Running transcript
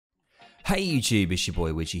Hey YouTube, it's your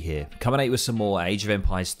boy Widgie here, coming at you with some more Age of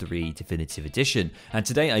Empires 3 Definitive Edition. And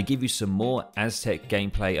today I give you some more Aztec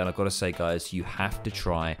gameplay, and I've got to say guys, you have to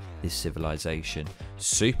try this civilization.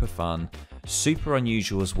 Super fun, super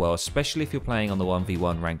unusual as well, especially if you're playing on the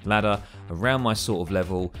 1v1 ranked ladder. Around my sort of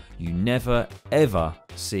level, you never ever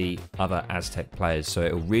see other Aztec players, so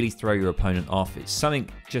it'll really throw your opponent off. It's something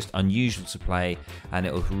just unusual to play, and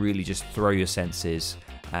it'll really just throw your senses.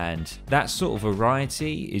 And that sort of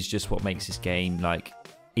variety is just what makes this game like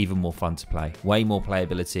even more fun to play, way more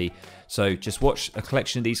playability. So just watch a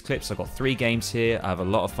collection of these clips. I've got 3 games here. I have a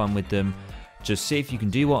lot of fun with them. Just see if you can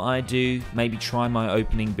do what I do. Maybe try my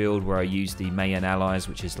opening build where I use the Mayan Allies,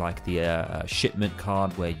 which is like the shipment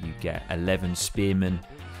card where you get 11 spearmen.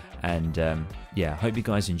 And yeah, I hope you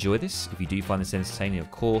guys enjoy this. If you do find this entertaining, of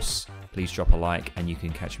course, please drop a like, and you can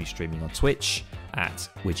catch me streaming on Twitch at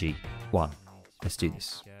Widgie1. Let's do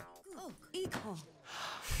this.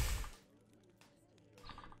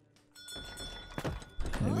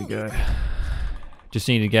 There we go. Just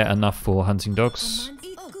need to get enough for hunting dogs.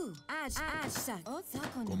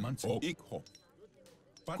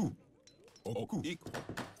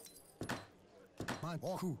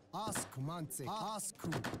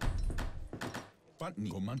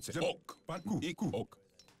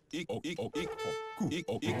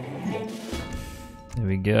 There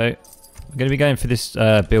we go. I'm going to be going for this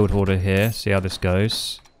build order here, see how this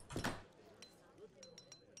goes.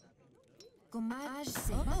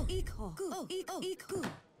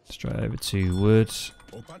 Straight over to wood.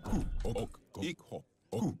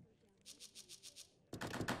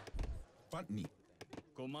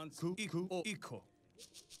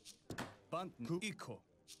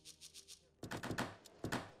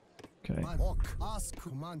 Okay.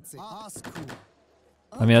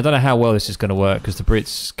 I mean, I don't know how well this is going to work because the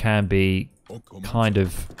Brits can be kind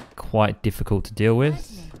of quite difficult to deal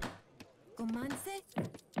with.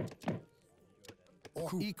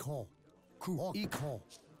 Okay.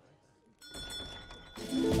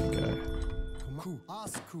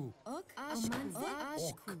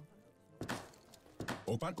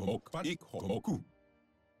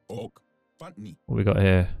 What we got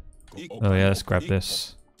here? Oh yeah, let's grab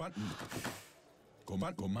this.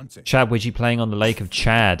 Chad Widgie playing on the Lake of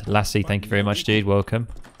Chad. Lassie, thank you very much, dude. Welcome.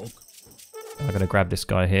 I'm going to grab this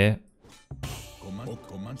guy here. Oh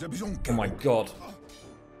my god.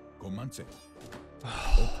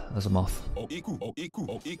 There's a moth.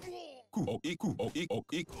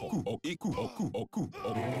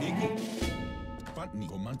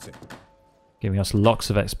 Giving us lots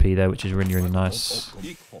of XP there, which is really, really nice.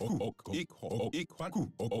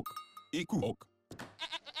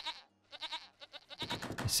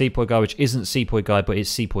 Seapoy guy, which isn't Seapoy guy, but it's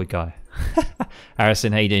Seapoy guy.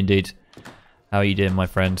 Harrison, how you doing, dude? How are you doing, my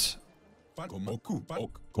friend?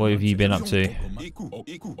 What have you been up to?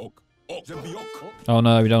 Oh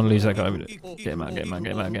no, we don't lose that guy. Get him out, get him out,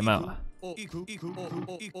 get him out, get him out.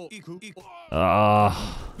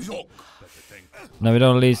 Ah. No, we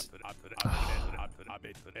don't lose. Oh,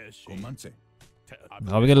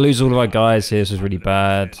 we're going to lose all of our guys here. This is really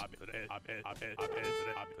bad.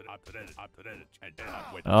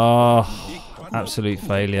 Oh, absolute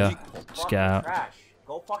failure. Just get out.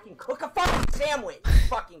 Go fucking cook a fucking sandwich,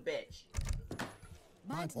 fucking bitch.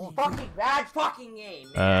 Fucking bad fucking game,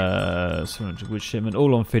 man. 700 wood shipment,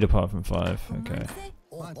 all on feed apart from 5. Okay.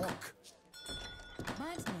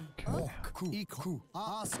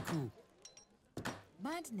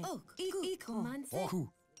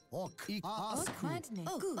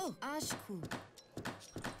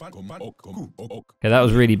 Okay, that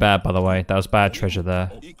was really bad, by the way. That was bad treasure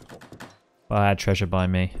there. Bad treasure by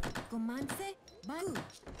me.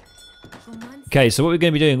 Okay, so what we're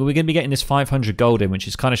going to be doing, we're going to be getting this 500 gold in, which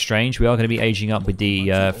is kind of strange. We are going to be aging up with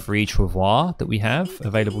the free travois that we have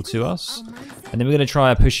available to us. And then we're going to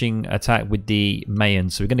try a pushing attack with the Mayan.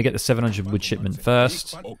 So we're going to get the 700 wood shipment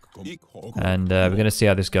first. And we're going to see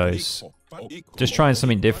how this goes. Just trying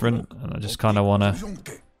something different. And I just kind of want to...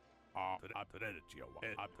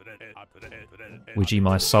 Widgie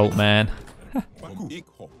my salt man. There we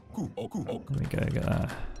go, get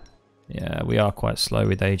that. Yeah, we are quite slow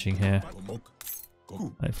with aging here.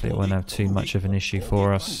 Hopefully it won't have too much of an issue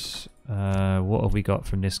for us. What have we got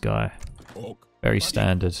from this guy? Very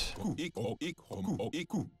standard. He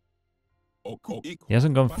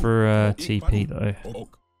hasn't gone for TP though.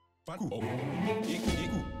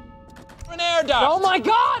 Oh my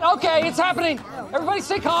god! Okay, it's happening! Everybody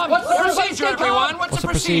stay calm! What's the procedure, everyone? What's the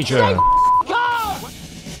procedure?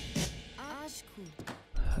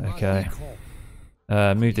 Okay.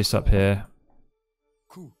 Move this up here.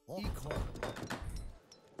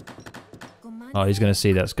 Oh, he's going to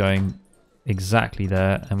see that's going exactly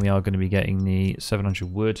there, and we are going to be getting the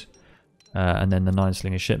 700 wood, and then the 9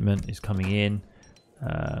 slinger shipment is coming in.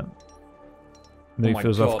 Move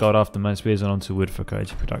feels off guard after man spears and onto wood for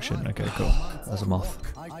coyote production. Okay, cool. There's a moth.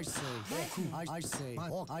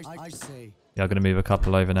 Yeah, I'm going to move a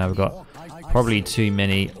couple over now. We've got probably too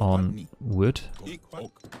many on wood.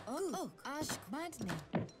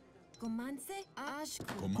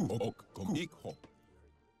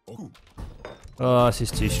 Oh, this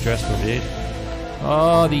is too stressful, dude.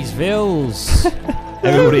 Oh, these vills.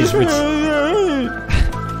 Everybody's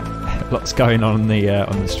lots going on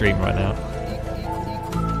the stream right now.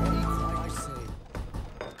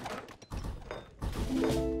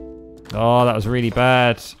 Oh, that was really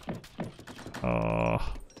bad. Oh.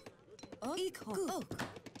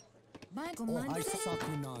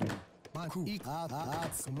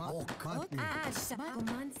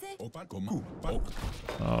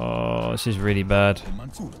 Oh, this is really bad.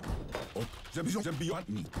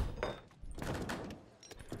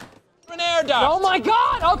 Oh my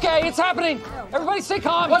God! Okay, it's happening. Everybody stay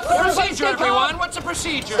calm. What's the procedure, everyone? What's the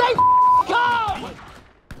procedure? Stay calm.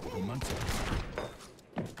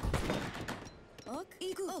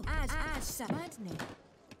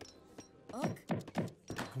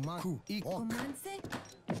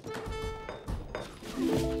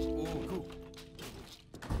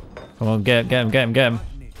 Come on, get him.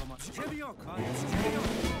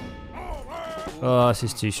 Oh, this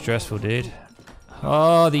is too stressful, dude.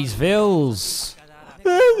 Oh, these vills.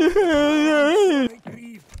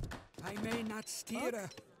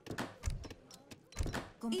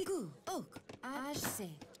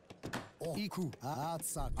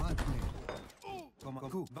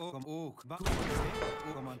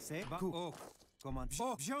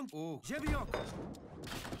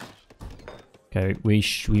 Okay,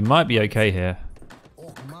 we might be okay here.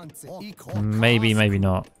 Maybe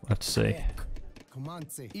not. Let's see.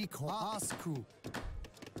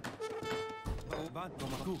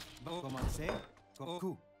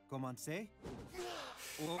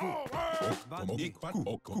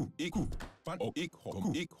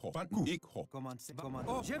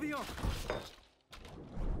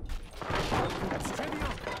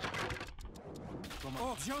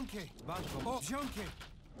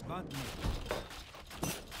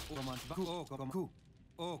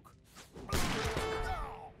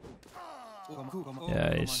 Yeah,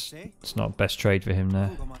 it's not best trade for him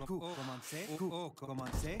there.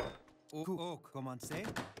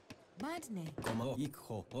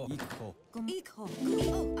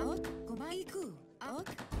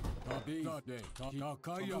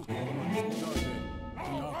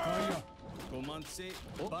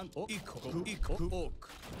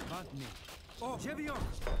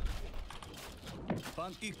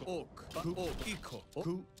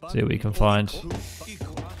 See what we can find.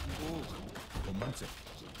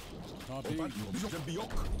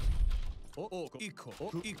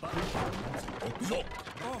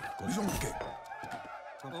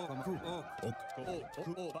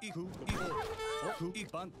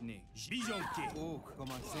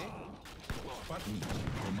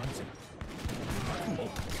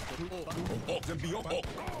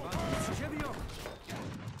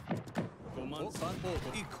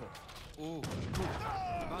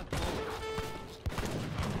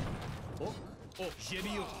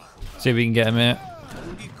 See if we can get him here.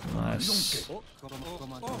 Nice.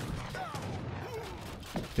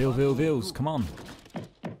 Vills, come on.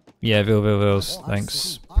 Yeah, Vills.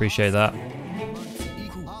 Thanks. Appreciate that.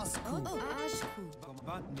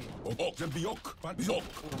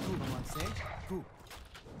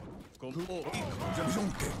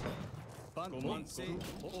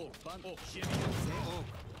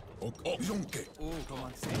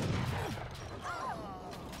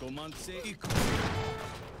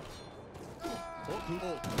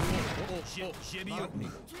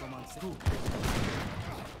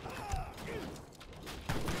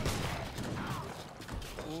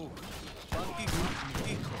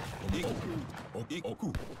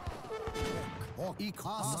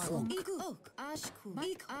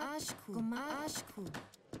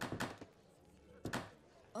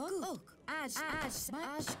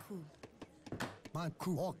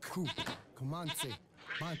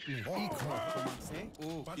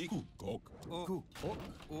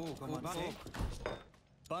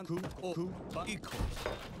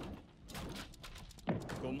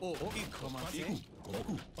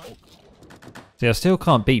 See, I still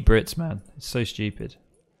can't beat Brits, man. It's so stupid.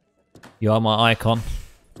 You are my icon.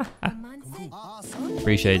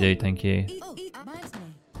 Appreciate it, dude. Thank you.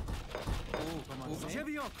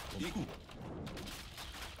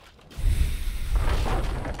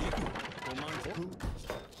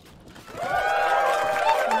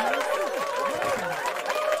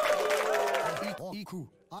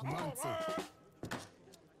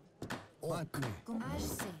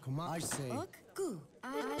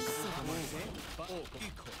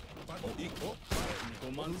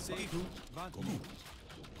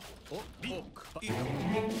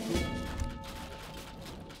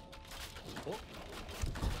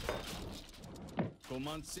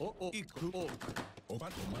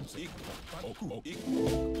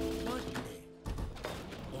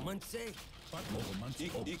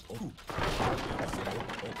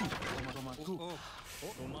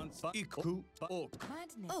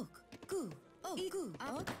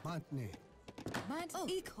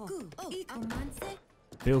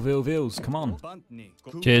 Vils, come on.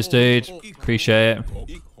 Cheers, dude. Appreciate it.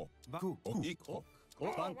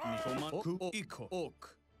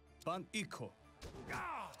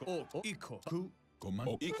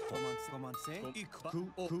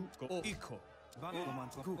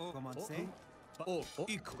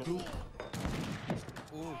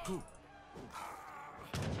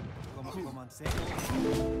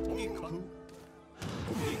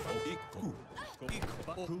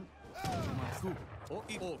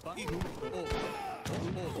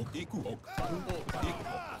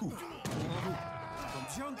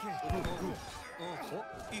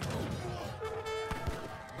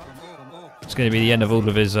 It's going to be the end of all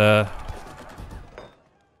of his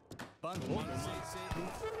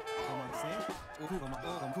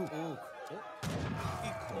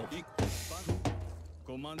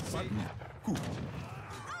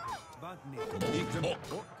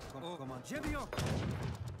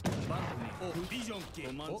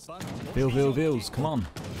Vils, come on.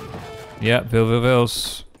 Yeah,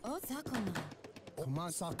 Vils.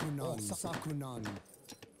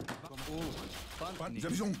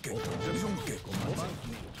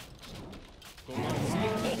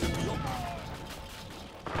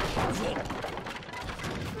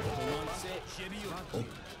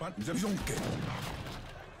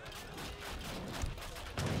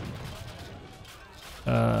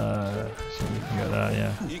 So we can get that,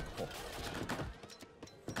 yeah.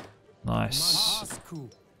 Nice.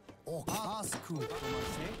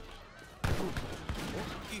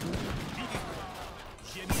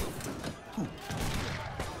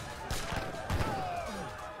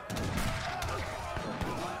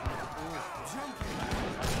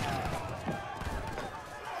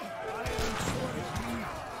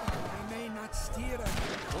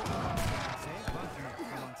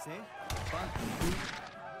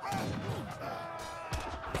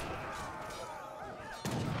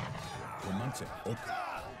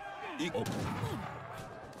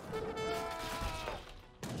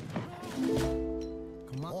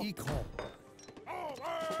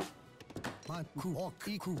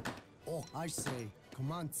 I say,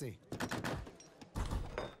 commence.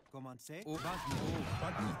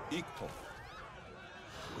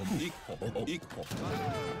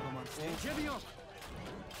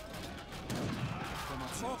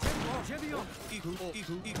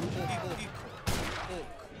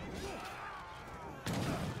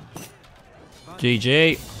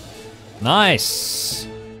 GG. Nice.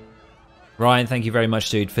 Ryan, thank you very much,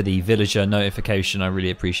 dude, for the villager notification. I really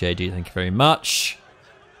appreciate you. Thank you very much.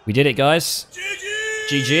 We did it, guys.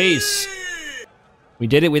 GG's. We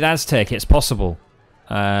did it with Aztec. It's possible.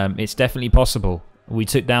 It's definitely possible. We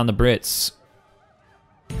took down the Brits.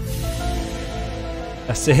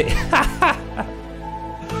 That's it.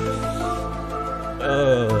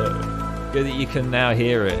 Oh, good that you can now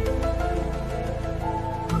hear it.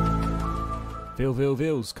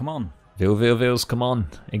 Vils, come on. Vils, come on.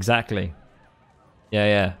 Exactly.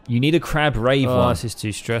 Yeah. You need a crab rave one. This is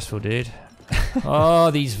too stressful, dude. Oh,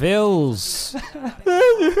 these Vils. Fucking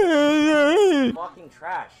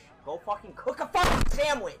trash. Go fucking cook a fucking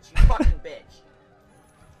sandwich, you fucking bitch.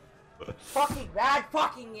 Fucking bad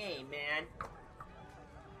fucking game, man.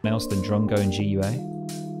 Else than Drongo and GUA.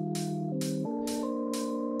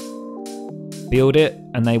 Build it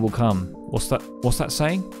and they will come. What's that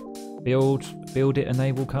saying? Build it and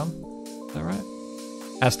they will come. Is that right?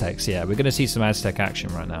 Aztecs, yeah. We're going to see some Aztec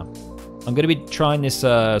action right now. I'm going to be trying this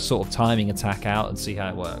sort of timing attack out and see how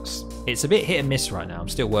it works. It's a bit hit and miss right now. I'm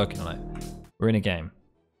still working on it. We're in a game.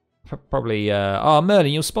 Probably... oh,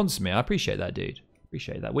 Merlin, you'll sponsor me. I appreciate that, dude.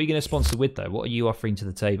 Appreciate that. What are you going to sponsor with, though? What are you offering to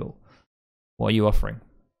the table? What are you offering?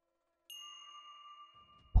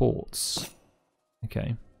 Ports.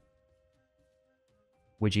 Okay.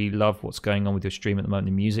 Widget, love what's going on with your stream at the moment.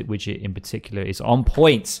 The music widget in particular is on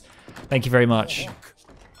point. Thank you very much.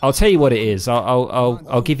 I'll tell you what it is.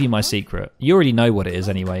 I'll give you my secret. You already know what it is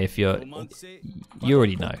anyway. If you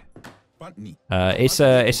already know. It's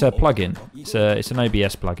a plugin. It's an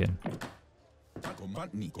OBS plugin.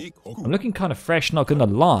 I'm looking kind of fresh, not gonna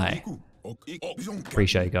lie.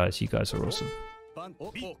 Appreciate it, guys. You guys are awesome.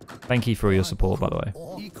 Thank you for all your support, by the way.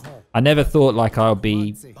 I never thought like I'll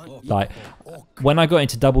be like when I got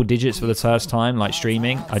into double digits for the first time, like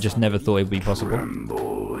streaming. I just never thought it would be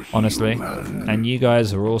possible, honestly. And you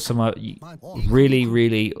guys are awesome. Really,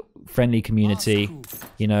 really friendly community.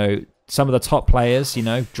 You know, some of the top players. You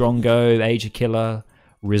know, Drongo, Age of Killer,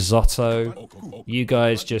 Risotto. You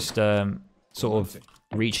guys just sort of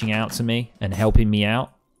reaching out to me and helping me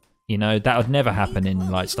out. You know, that would never happen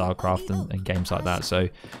in like StarCraft and games like that. So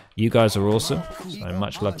you guys are awesome. So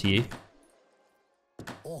much love to you.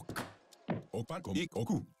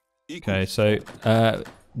 Okay, so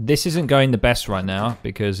this isn't going the best right now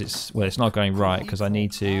because it's not going right because I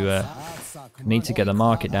need to get the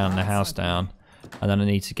market down and the house down, and then I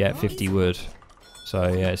need to get 50 wood. So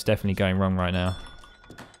yeah, it's definitely going wrong right now.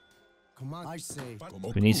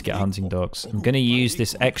 We need to get hunting dogs. I'm going to use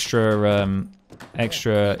this extra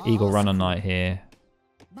eagle runner knight here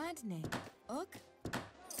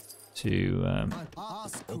to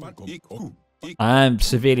I am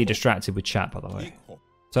severely distracted with chat, by the way.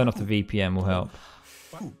 Turn off the VPN will help.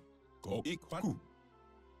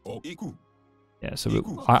 Yeah,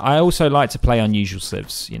 so I also like to play unusual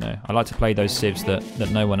civs, you know. I like to play those civs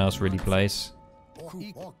that no one else really plays.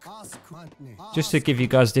 Just to give you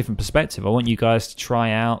guys a different perspective, I want you guys to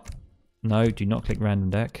try out... No, do not click random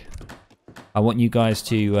deck. I want you guys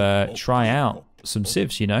to try out some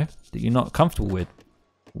civs, you know, that you're not comfortable with.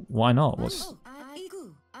 Why not?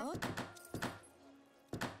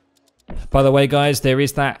 By the way, guys, there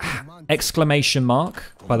is that exclamation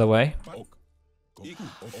mark, by the way.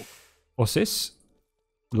 What's this?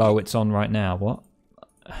 Low, it's on right now. What?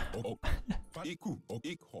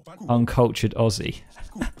 Uncultured Aussie.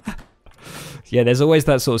 Yeah, there's always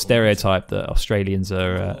that sort of stereotype that Australians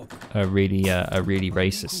are really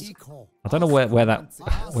racist. I don't know where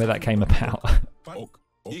that came about.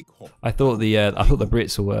 I thought the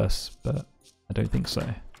Brits were worse, but I don't think so.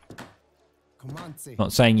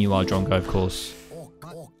 Not saying you are, Drongo, of course.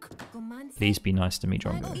 Please be nice to me,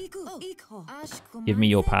 Drongo. Give me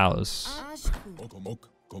your powers.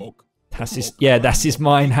 That's his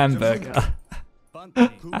mine hamburger.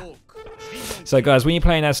 So guys, when you're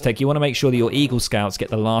playing Aztec, you want to make sure that your Eagle Scouts get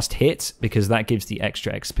the last hit, because that gives the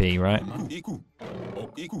extra XP, right?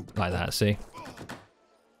 Like that, see?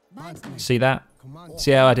 See that?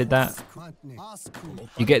 See how I did that?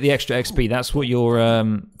 You get the extra XP. That's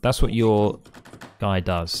what your guy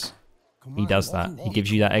does. He does that. He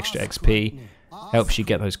gives you that extra XP, helps you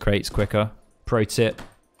get those crates quicker. Pro tip.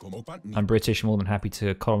 I'm British, more than happy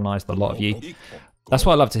to colonize the lot of you. That's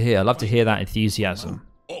what I love to hear. I love to hear that enthusiasm.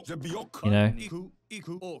 You know?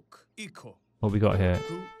 What we got here?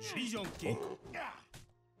 Yeah,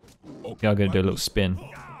 I'm going to do a little spin.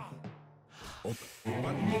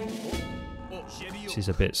 This is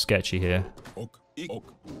a bit sketchy here.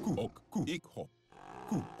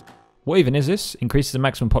 What even is this? Increases the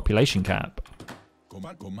maximum population cap.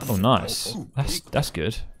 Oh, nice. That's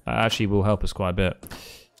good. That actually will help us quite a bit.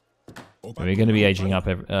 We're going to be aging up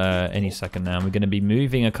any second now. We're going to be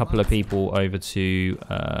moving a couple of people over to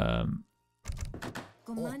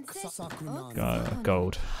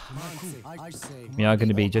gold. We are going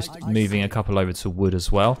to be just moving a couple over to wood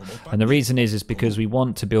as well. And the reason is because we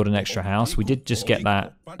want to build an extra house. We did just get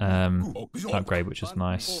that upgrade, which is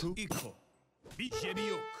nice.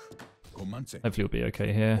 Hopefully we'll be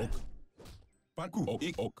okay here.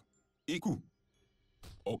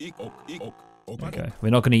 Okay,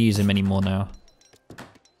 we're not going to use him anymore now.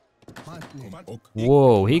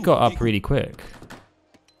 Whoa, he got up really quick.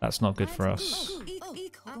 That's not good for us.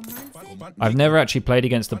 I've never actually played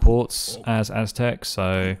against the ports as Aztecs,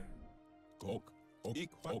 so yeah,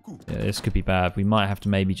 this could be bad. We might have to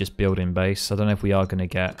maybe just build in base. I don't know if we are going to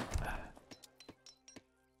get...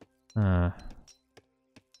 I'm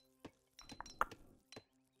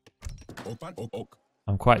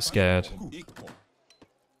quite scared.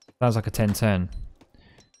 Sounds like a 10-10.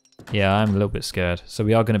 Yeah, I'm a little bit scared. So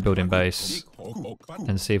we are going to build in base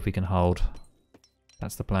and see if we can hold.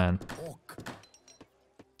 That's the plan.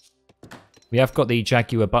 We have got the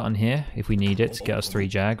Jaguar button here if we need it to get us 3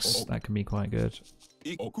 Jags. That can be quite good.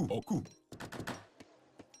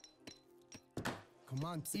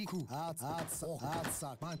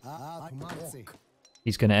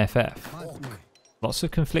 He's going to FF. Lots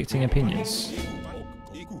of conflicting opinions.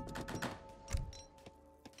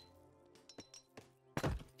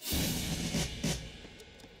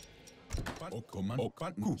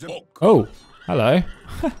 Oh, hello.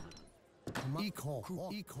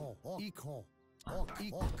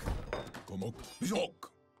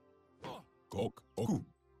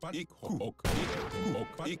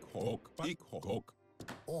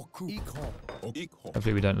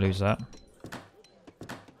 Hopefully we don't lose that.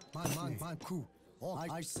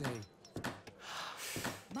 I say.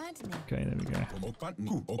 Okay, there we go.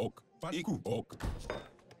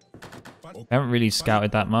 We haven't really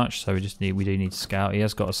scouted that much, so we do need to scout. He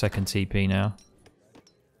has got a second TP now.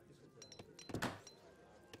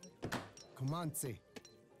 Comanche.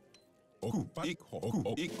 Okay.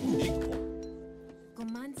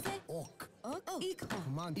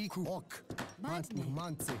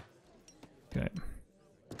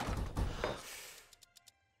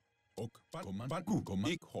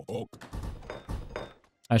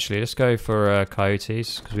 Actually, let's go for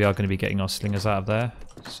coyotes, because we are going to be getting our slingers out of there.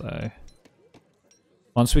 So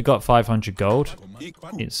once we got 500 gold,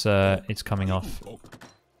 it's coming off.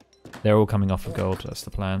 They're all coming off of gold. That's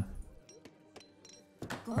the plan.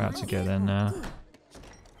 We're out to go then now.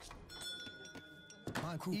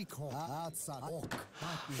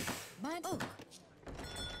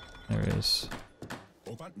 There it is.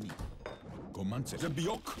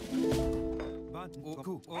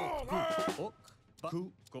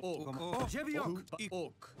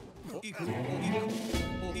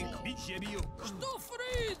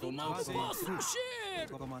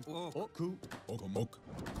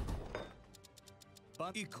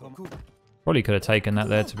 Probably could have taken that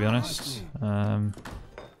there, to be honest.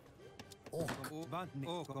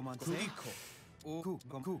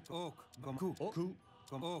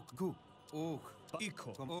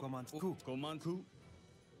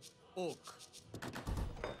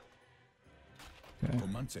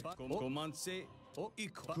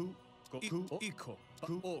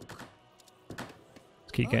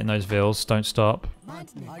 Let's keep getting those vills, don't stop.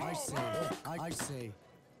 I say.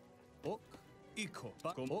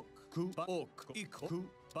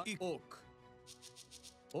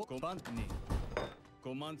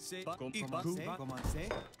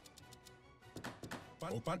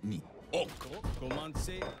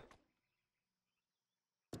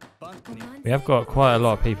 We have got quite a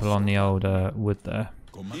lot of people on the old wood there.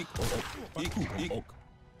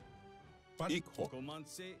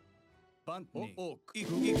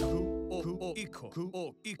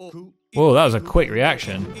 Whoa, that was a quick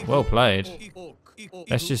reaction. Well played.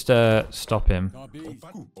 Let's just stop him.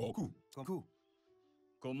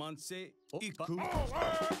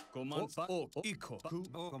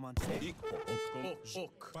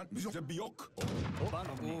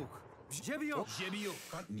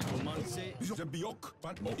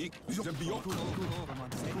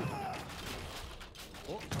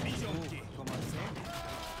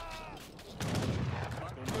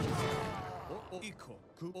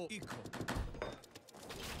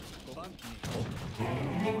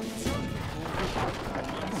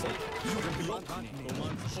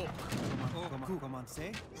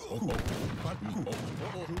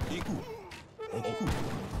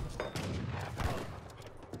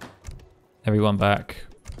 Everyone back.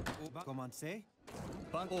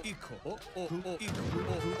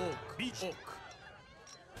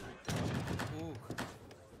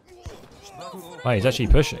 Wow, he's actually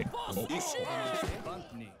pushing.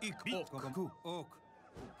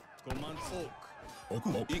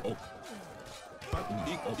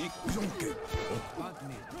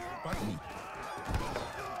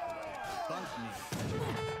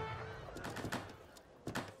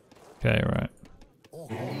 Okay, right.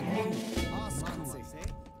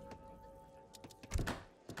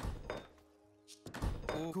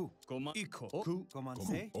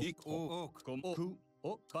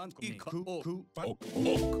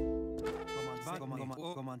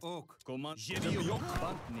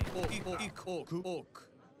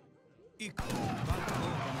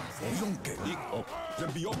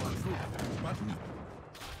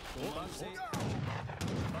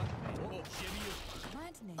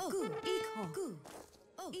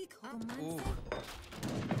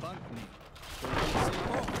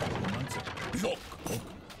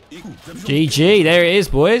 GG, there it is,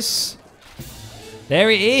 boys.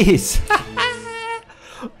 There it is.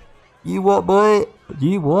 You what, boy?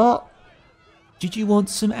 You what? Did you want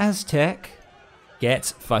some Aztec? Get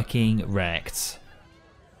fucking wrecked.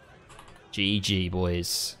 GG,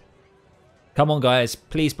 boys. Come on, guys.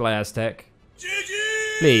 Please play Aztec.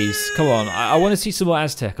 GG! Please, come on. I want to see some more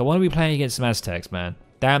Aztec. I want to be playing against some Aztecs, man.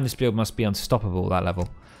 Damn, this build must be unstoppable at that level.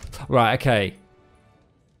 Right, okay.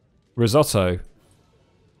 Risotto.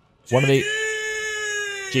 One of the...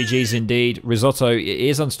 GG's indeed. Risotto, it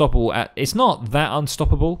is unstoppable. It's not that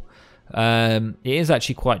unstoppable. It is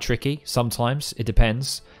actually quite tricky sometimes. It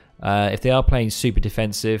depends. If they are playing super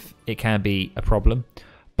defensive, it can be a problem.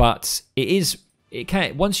 But it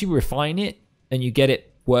can, once you refine it, and you get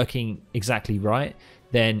it working exactly right,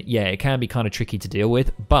 then yeah, it can be kind of tricky to deal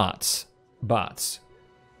with. But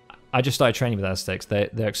I just started training with Aztecs.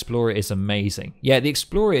 Their Explorer is amazing. Yeah, the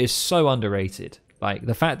Explorer is so underrated. Like,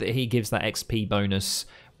 the fact that he gives that XP bonus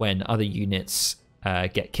when other units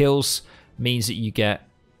get kills means that you get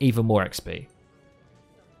even more XP.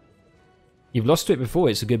 You've lost to it before.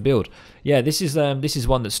 It's a good build. Yeah, this is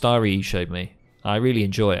one that Starry showed me. I really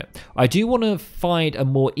enjoy it. I do want to find a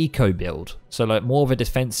more eco build, so like more of a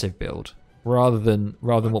defensive build rather than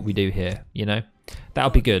what we do here. You know, that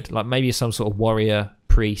would be good. Like maybe some sort of warrior,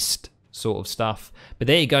 priest sort of stuff. But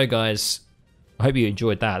there you go, guys. I hope you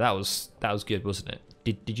enjoyed that. That was good, wasn't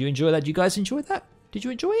it? Did you enjoy that? Did you guys enjoy that? Did you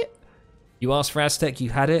enjoy it? You asked for Aztec, you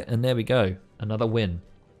had it, and there we go. Another win.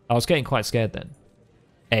 I was getting quite scared then.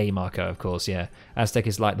 Marco, of course, yeah. Aztec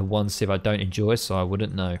is like the one civ I don't enjoy, so I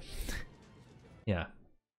wouldn't know. Yeah.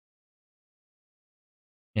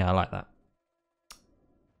 Yeah, I like that.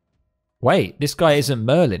 Wait, this guy isn't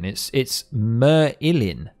Merlin. It's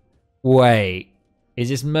Merlin. Wait, is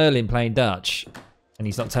this Merlin playing Dutch? And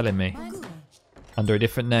he's not telling me. Under a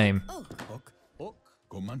different name.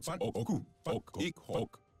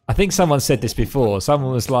 I think someone said this before.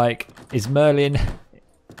 Someone was like, is Merlin...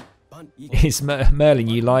 Merlin,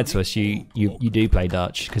 you lied to us. You do play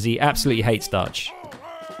Dutch, because he absolutely hates Dutch.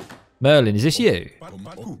 Merlin, is this you?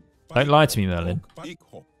 Don't lie to me, Merlin.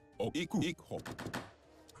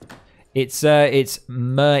 It's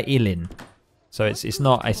Merlin, so it's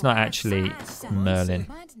not actually Merlin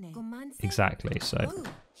exactly. So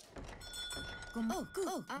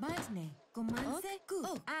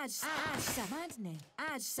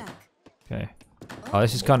okay. Oh,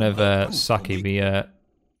 this is kind of sucky. We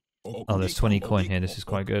oh, there's 20 coin here. This is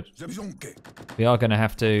quite good. We are going to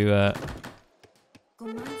have to...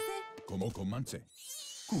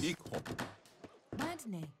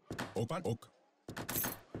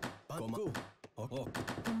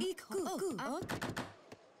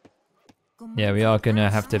 yeah, we are going to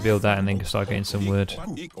have to build that and then start getting some wood.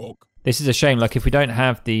 This is a shame. Like, if we don't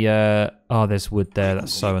have the... oh, there's wood there.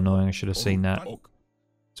 That's so annoying. I should have seen that.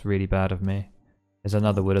 It's really bad of me. There's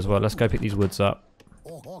another wood as well. Let's go pick these woods up.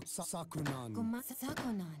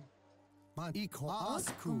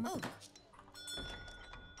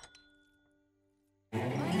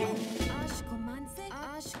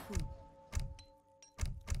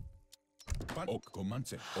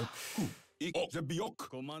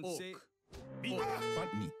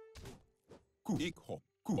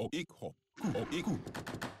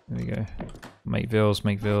 There we go. Make vills,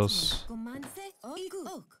 make vills.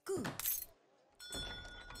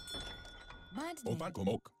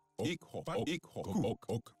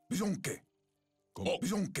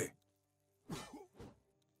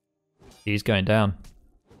 He's going down.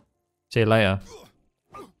 See you later.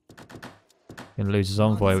 Gonna lose his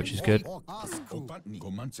envoy, which is good.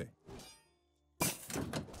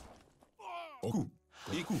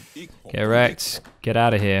 Get wrecked. Get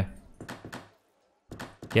out of here.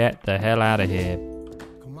 Get the hell out of here.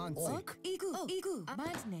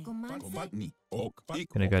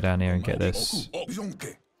 Gonna go down here and get this.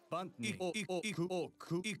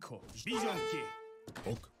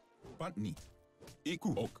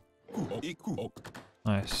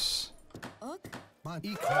 Nice.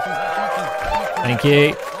 Thank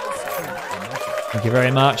you. Thank you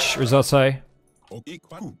very much, risotto.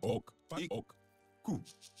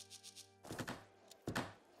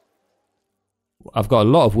 I've got a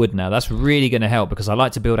lot of wood now. That's really going to help because I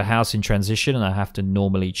like to build a house in transition and I have to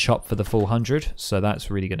normally chop for the full 100. So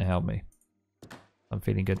that's really going to help me. I'm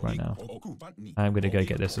feeling good right now. I'm going to go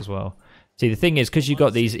get this as well. See, the thing is, because you've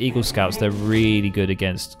got these Eagle Scouts, they're really good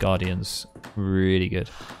against Guardians. Really good.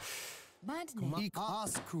 No.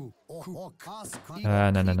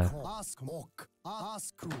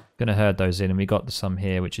 Gonna herd those in, and we got some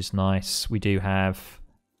here, which is nice. We do have...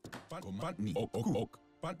 There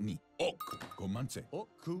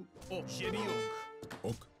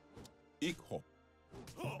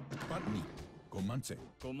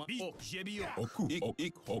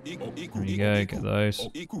you go, get those.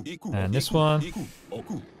 And this one.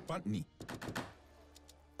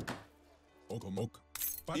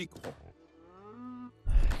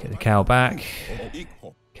 Get the cow back.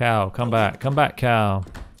 Cow, come back. Come back, cow.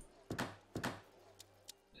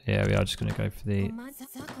 Yeah, we are just going to go for the...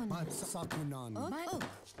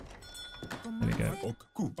 There we go.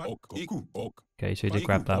 Okay, so we did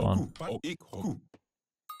grab that one.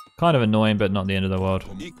 Kind of annoying, but not the end of the world.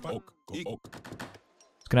 Just going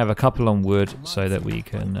to have a couple on wood so that we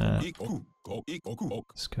can... let's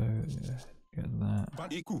go get that.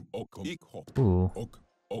 Ooh.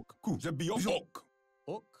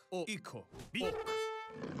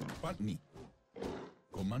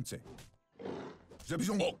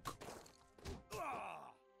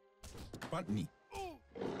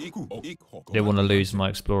 Didn't want to lose my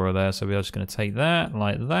explorer there, so we're just going to take that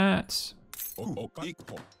like that.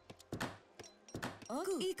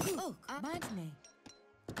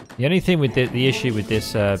 The only thing with the issue with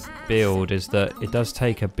this build is that it does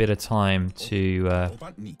take a bit of time to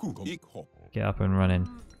get up and running.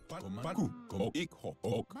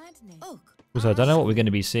 Also, I don't know what we're going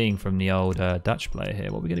to be seeing from the old Dutch player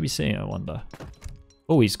here. What are we going to be seeing, I wonder?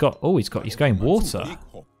 Oh, he's going water.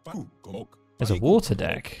 There's a water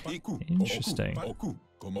deck. Interesting.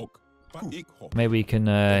 Maybe we can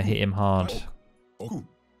hit him hard.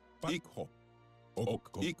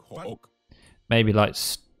 Maybe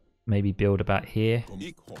maybe build about here.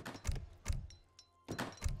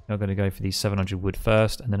 I'm going to go for these 700 wood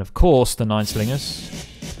first, and then of course the 9 slingers.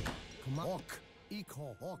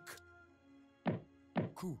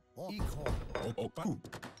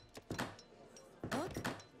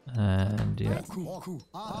 And yeah,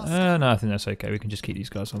 no, I think that's okay. We can just keep these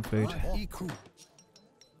guys on food.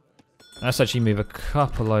 Let's actually move a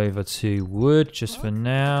couple over to wood just for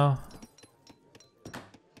now.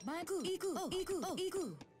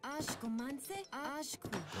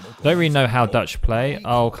 Don't really know how Dutch play.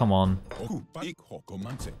 Oh, come on.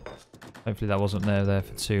 Hopefully that wasn't there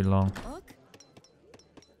for too long.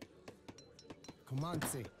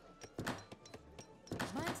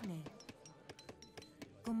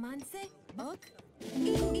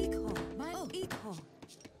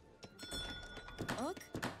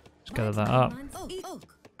 Just gather that up.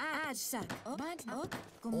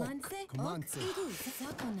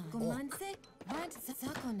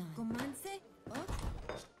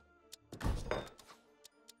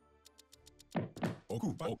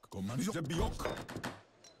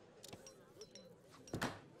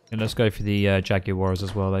 And let's go for the Jaguars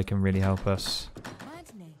as well. They can really help us.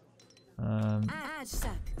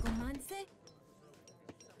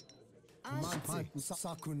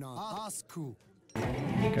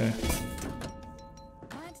 Okay.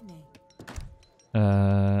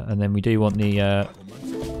 And then we do want the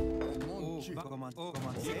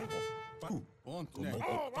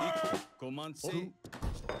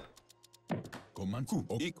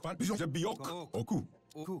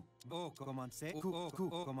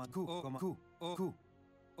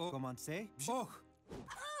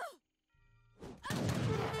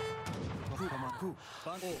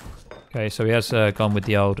okay, so he has gone with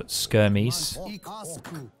the old skirmies,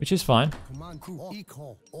 which is fine.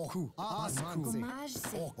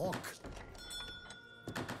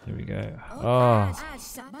 There we go. Oh.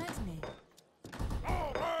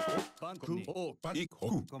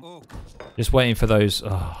 Just waiting for those.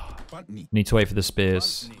 Oh. Need to wait for the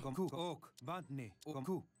spears.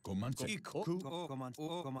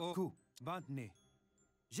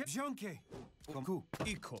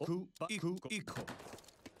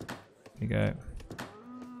 There you go.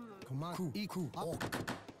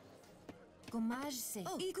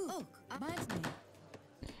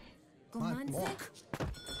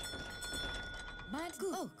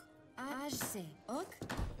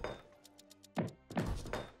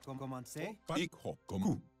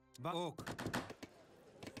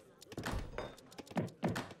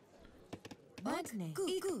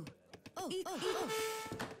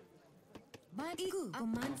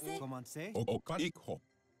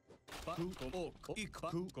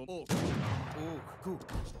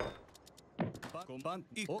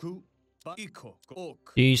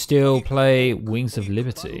 Do you still play Wings of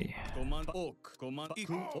Liberty?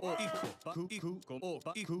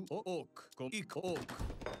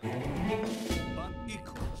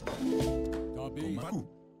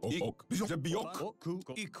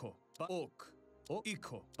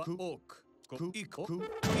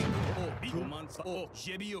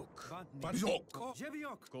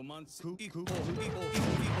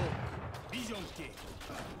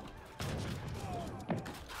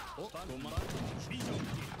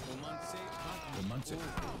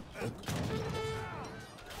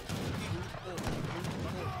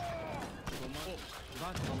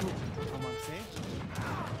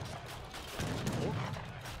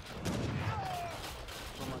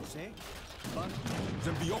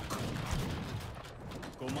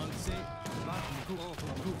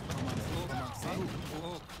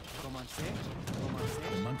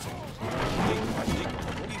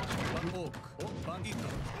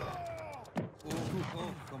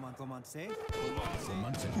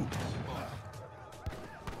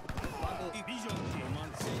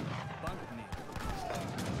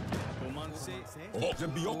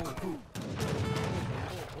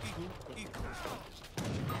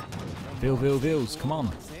 Vils, come on.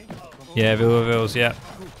 Yeah, Vils, yeah.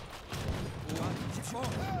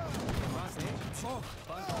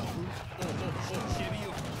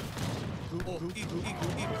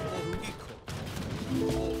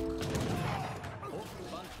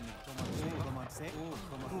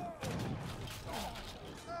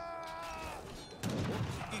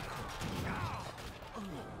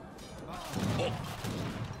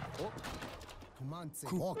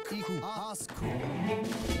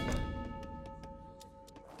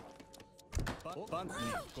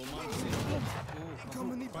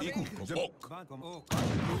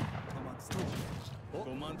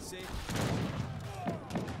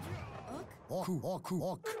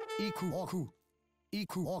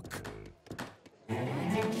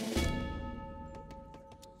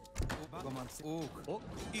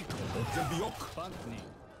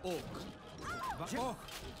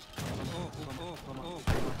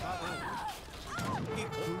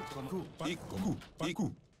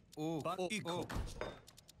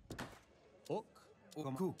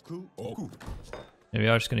 Here we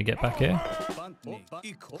are, just going to get back here.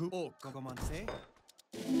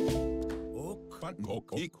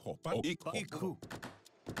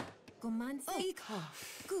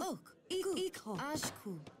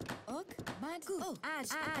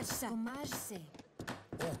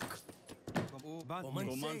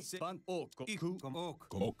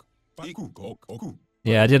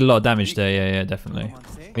 Yeah, I did a lot of damage there. Yeah, definitely.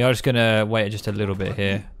 We are just going to wait just a little bit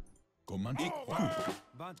here. Do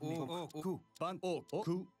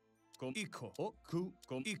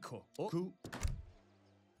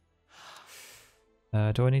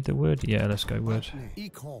I need the wood? Yeah, let's go wood.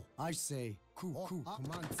 I say,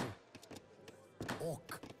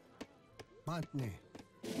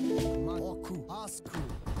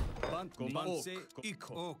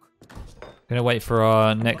 Gonna wait for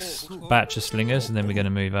our next batch of slingers and then we're gonna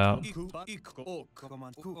move out.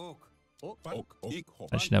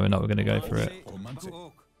 Actually, no, we're not. We're gonna go for it.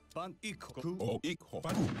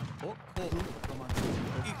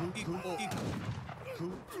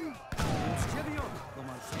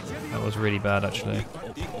 That was really bad, actually.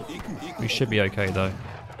 We should be okay, though.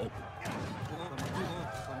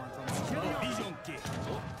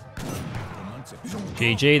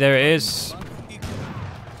 GG, there it is.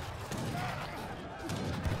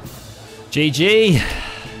 GG.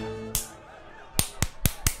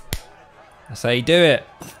 That's how you do it.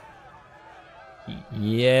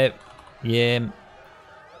 Yep. Yeah.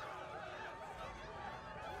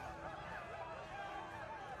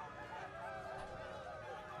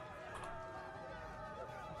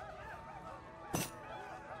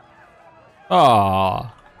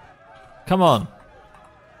 Aw. Come on.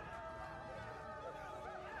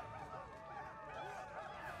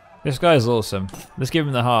 This guy's awesome. Let's give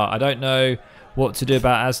him the heart. I don't know what to do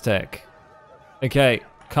about Aztec. Okay,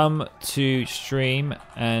 come to stream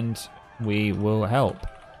and we will help.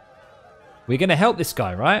 We're going to help this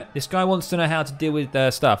guy, right? This guy wants to know how to deal with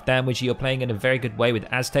stuff. Dan Widgie, you're playing in a very good way with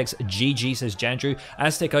Aztecs. GG, says Jandrew.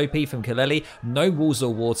 Aztec OP from Kaleli. No walls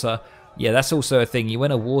or water. Yeah, that's also a thing. You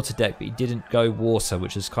went a water deck, but you didn't go water,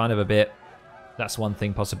 which is kind of a bit... That's one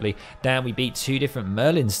thing, possibly. Dan, we beat 2 different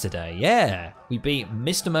Merlins today. Yeah, we beat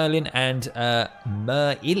Mr. Merlin and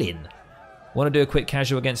Merlin. Want to do a quick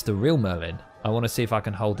casual against the real Merlin? I want to see if I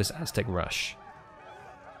can hold this Aztec rush.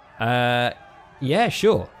 Yeah,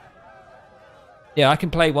 sure. Yeah, I can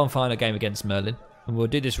play one final game against Merlin, and we'll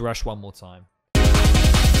do this rush one more time.